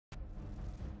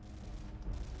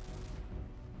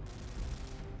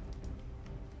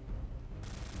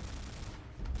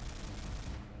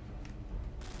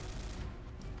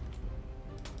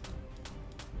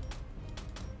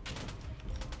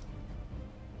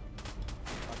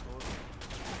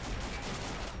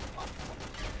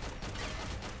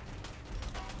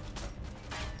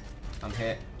I'm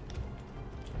hit.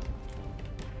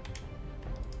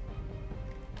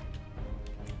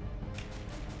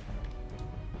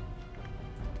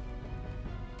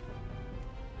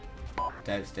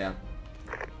 Dave's down.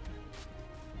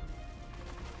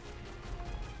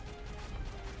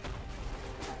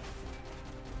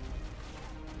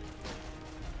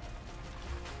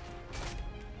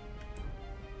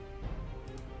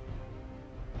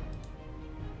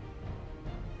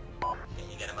 Can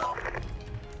you get him up?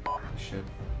 Should.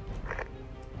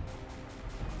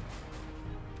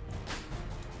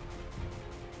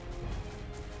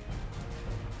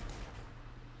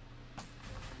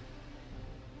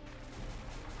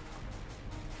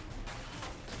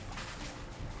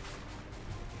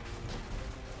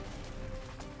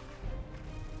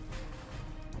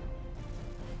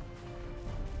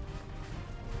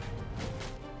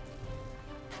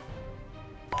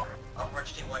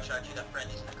 Overwatch team, watch out, you got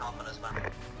friendlies in the compound as well.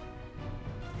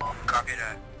 Copy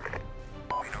that.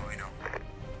 We know.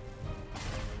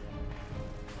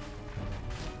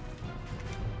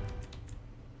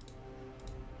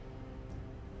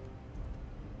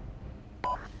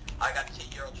 I got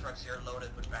 2 Euro trucks here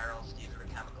loaded with barrels. These are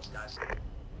the chemicals, guys.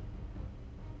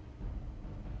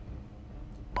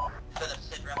 Phillips,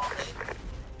 sit rep plate.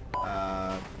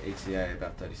 ETA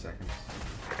about 30 seconds.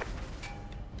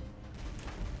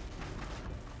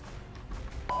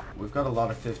 We've got a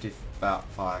lot of 50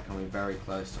 fire coming very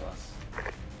close to us.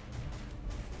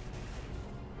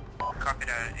 Copy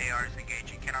that. AR is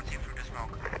engaging. Cannot see through the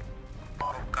smoke.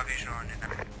 Oh, copy Sean.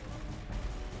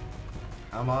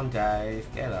 Come on, Dave,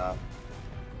 get up.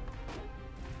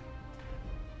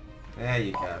 There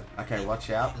you go. Okay, watch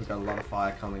out. We've got a lot of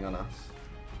fire coming on us.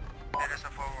 That is a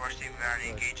Overwatch team. We are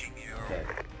engaging you. Okay,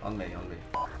 on me. Phillips,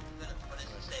 what is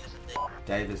the status of the...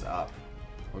 Dave is up.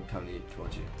 We're coming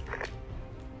towards you.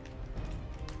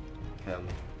 Okay, on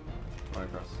me. Right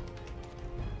across.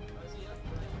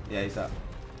 Yeah, he's up.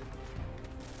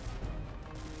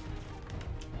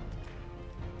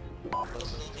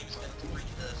 Those little teams going to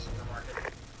breach the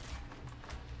supermarket.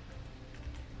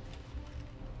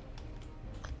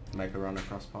 Make a run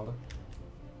across Polder.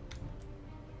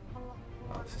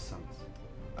 Oh, this is some.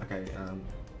 Okay,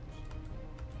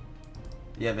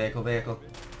 yeah, vehicle.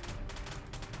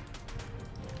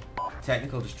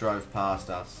 Technical just drove past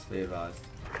us, be advised.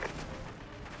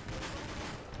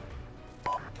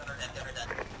 Gunner dead.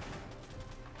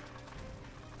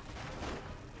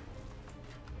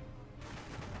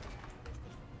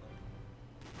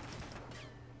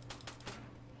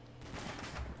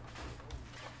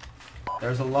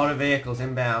 There's a lot of vehicles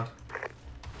inbound.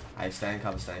 Hey, stay in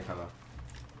cover. Second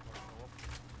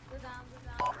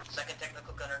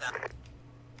technical gunner down.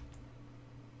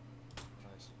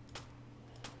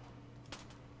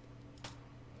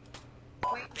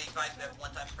 Be advised, we have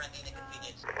one-time friendly and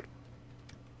inconvenience.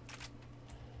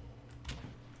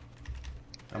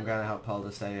 I'm going to help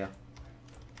Polder stay here.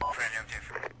 Friendly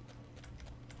objective.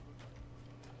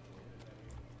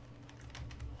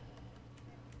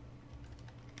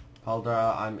 Polder,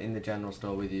 I'm in the general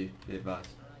store with you, be advised.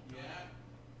 Yeah.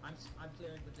 I'm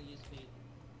cleared with the USP.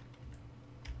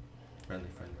 Friendly.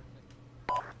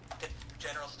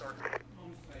 General store.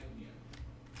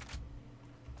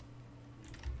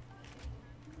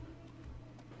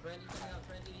 Friendly coming out,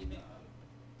 friendly leaving.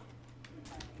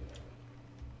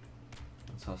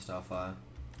 That's hostile fire.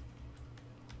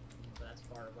 So that's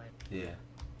far away. Yeah.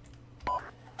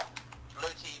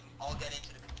 Blue team, all get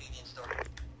into the convenience store.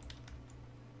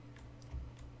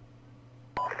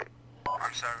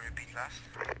 I'm sorry, repeat last.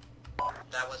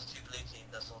 That was 2 blue team,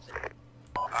 that's all team.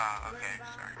 Okay,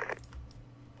 sorry.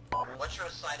 What's your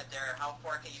side of there? How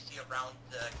far can you see around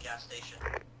the gas station?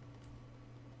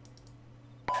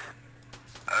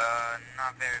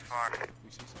 Not very far.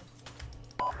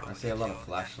 I see a lot of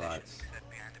flashlights. Set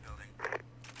behind the building.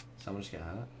 Someone just get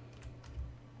hurt?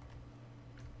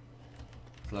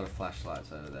 There's a lot of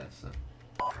flashlights over there, so...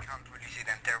 Can't really see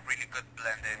them. They're really good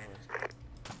blended.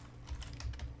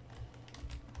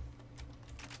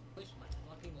 Wish my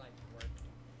fucking life would work.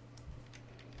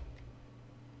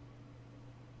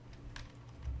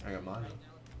 I got mine. Right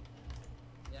now.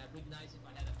 Yeah, it'd be nice if I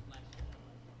had a flash.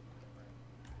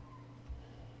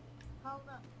 Hold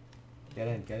up. Get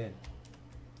in.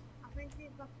 I think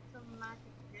he's got some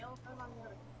magic skills.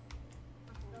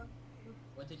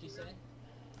 What did you say?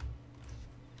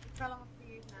 Fell off the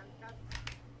evening and got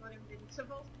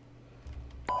invincible.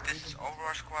 This is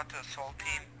Overwatch Squad to Assault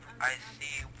Team. I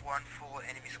see one full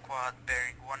enemy squad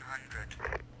bearing 100.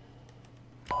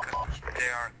 They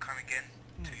are coming in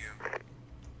to you.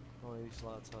 Oh, these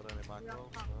lads had any back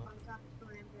rolls, no?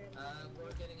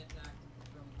 We're getting attacked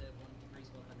from the 1 degrees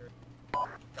 100.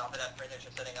 Copy that. Friendlies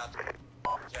are setting up.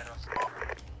 General. I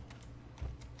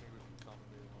think we can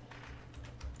accommodate one.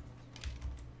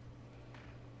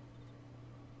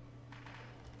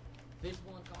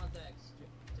 Visual and context.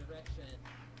 Direction.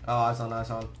 Oh, eyes on, eyes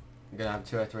on. I'm gonna have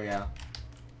 203 out.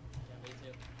 Yeah, me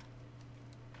too.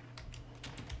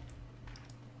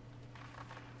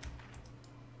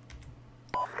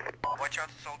 Watch out,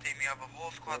 assault team. You have a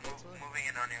whole squad moving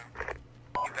in on you.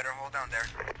 You better hold down there.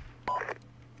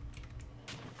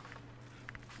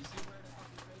 You see where the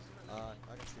fucking tracer is? I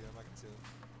can see him, I can see him.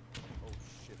 Oh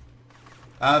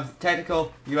shit. Technical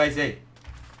UAZ.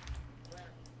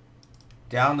 Where?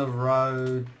 Down the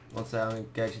road. What's that? I'm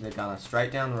engaging the gunner.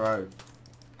 Straight down the road.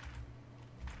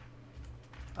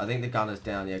 I think the gunner's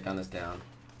down. Yeah, gunner's down.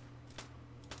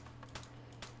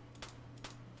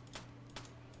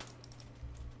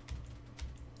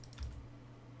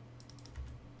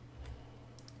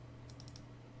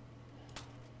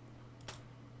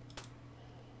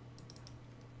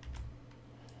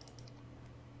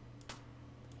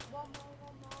 One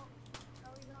more.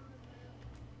 Carry on the move.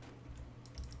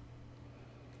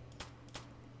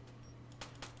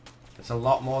 It's a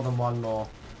lot more than one more.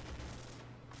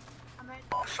 I'm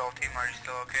out. Assault team, are you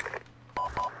still okay?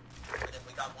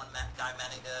 We got one guy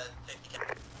manning the 50.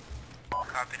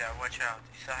 Copy that, watch out.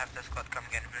 You still have the squad coming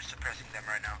in. We're suppressing them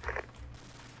right now.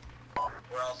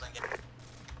 We're also getting.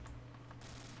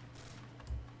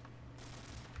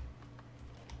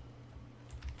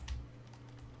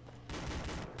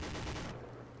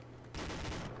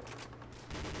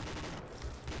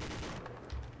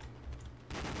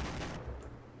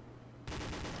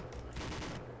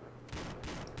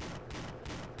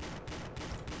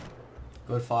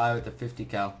 Good fire with the 50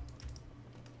 cal.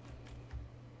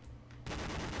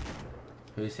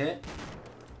 Who's hit?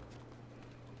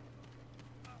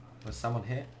 Was someone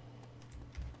hit?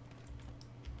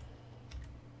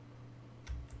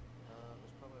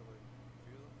 There's probably like a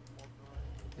few of them walking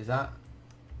around. Is that?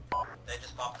 They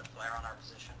just popped a flare on our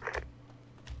position.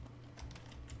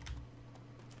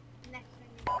 Next thing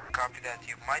you Copy that,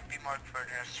 you might be marked for an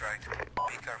airstrike.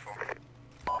 Be careful.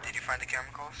 Did you find the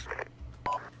chemicals?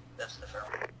 That's the firm.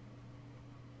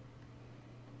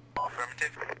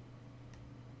 Affirmative.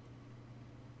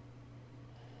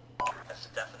 That's a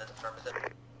definite affirmative.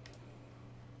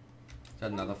 Is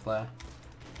that another flare?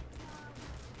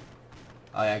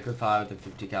 Oh yeah, good fire with the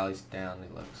 50 cal. He's down.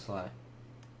 It looks like.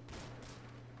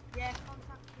 Yeah,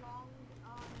 contact long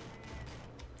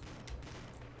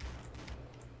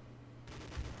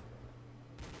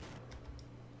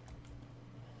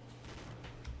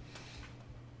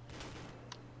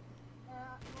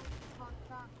on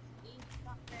contact east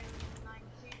that bearing 90.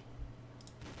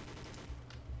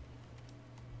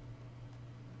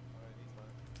 Alright, he's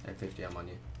fine. Hey, 50. I'm on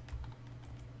you.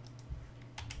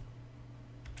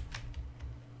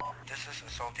 This is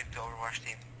assault team to overwatch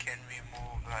team. Can we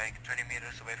move like 20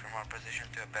 meters away from our position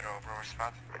to a better overwatch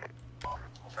spot?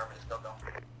 Affirmative, go.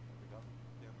 We got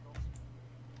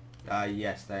chemicals?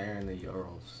 Yes, they're in the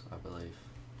Urals, I believe.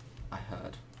 I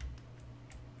heard.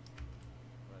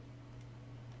 Right.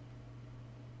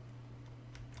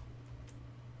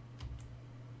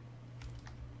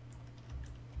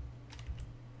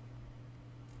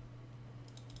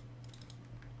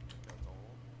 That's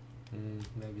all.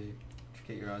 Maybe. Just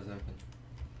keep your eyes open.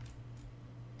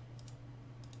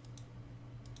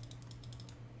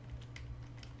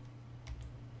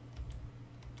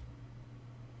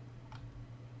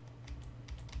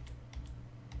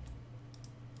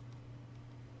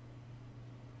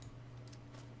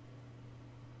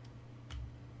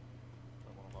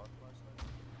 Someone on mark last night?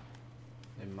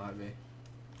 It might be.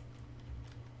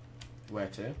 Where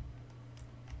to? Can't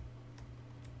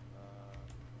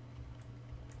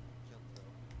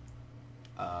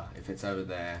tell. If it's over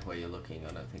there where you're looking,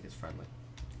 I don't think it's friendly.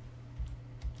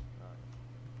 Alright.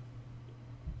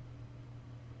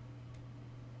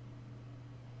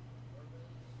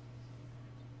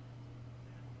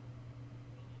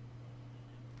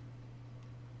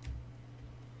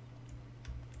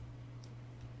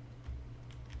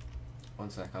 One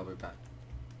sec, I'll be back.